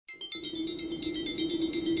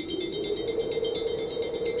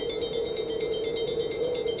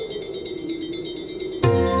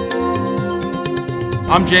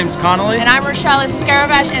I'm James Connolly. And I'm Rochelle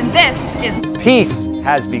Escaravash, and this is Peace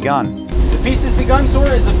Has Begun. The Peace Has Begun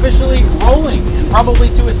tour is officially rolling, and probably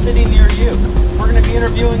to a city near you. We're going to be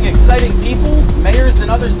interviewing exciting people, mayors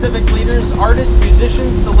and other civic leaders, artists,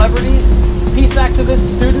 musicians, celebrities, peace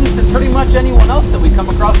activists, students, and pretty much anyone else that we come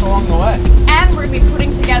across along the way. And we're going to be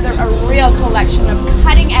putting together a real collection of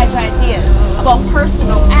cutting-edge ideas about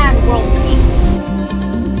personal and world peace.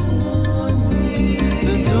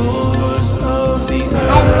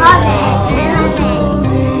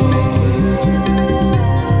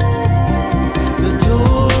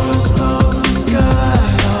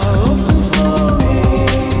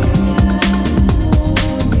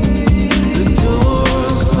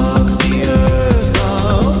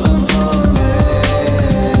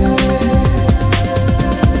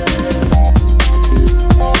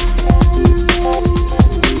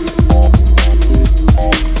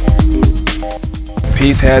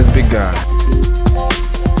 Peace has begun.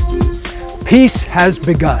 Peace has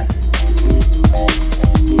begun.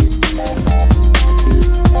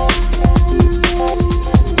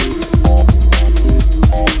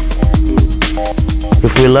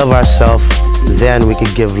 If we love ourselves, then we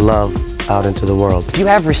could give love out into the world. If you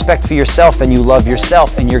have respect for yourself and you love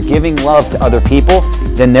yourself and you're giving love to other people,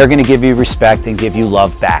 then they're going to give you respect and give you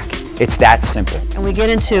love back. It's that simple. And we get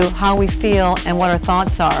into how we feel and what our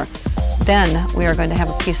thoughts are, then we are going to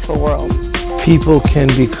have a peaceful world. People can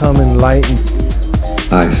become enlightened.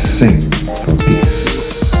 I sing for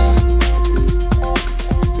peace.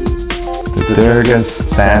 The Durgas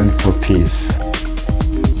stand for peace.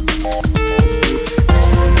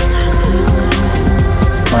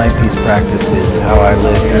 My peace practice is how I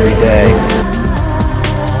live every day.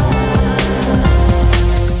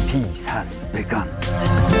 Peace has begun.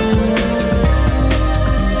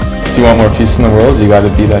 If you want more peace in the world, you got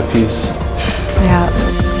to be that peace. Yeah.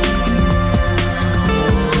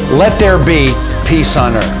 Let there be peace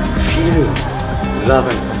on earth. Feel love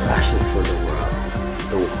and compassion for the world.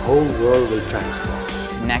 The whole world will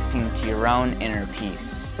transform. Connecting to your own inner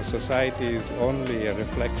peace. Society is only a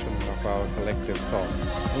reflection of our collective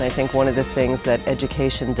thoughts. And I think one of the things that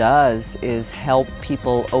education does is help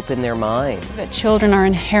people open their minds. That children are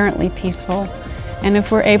inherently peaceful, and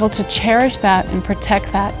if we're able to cherish that and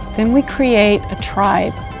protect that, then we create a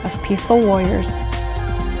tribe of peaceful warriors.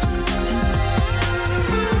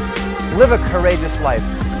 Live a courageous life.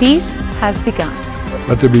 Peace has begun.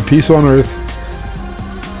 Let there be peace on earth,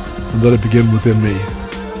 and let it begin within me.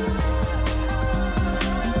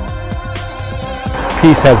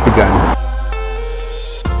 Peace has begun.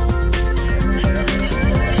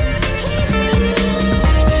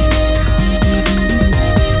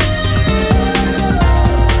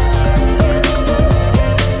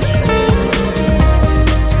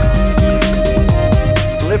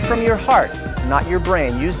 Live from your heart, not your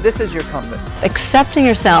brain. Use this as your compass. Accepting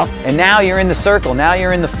yourself. And now you're in the circle. Now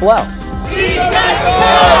you're in the flow.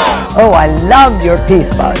 Oh, I love your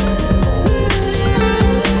peace bug.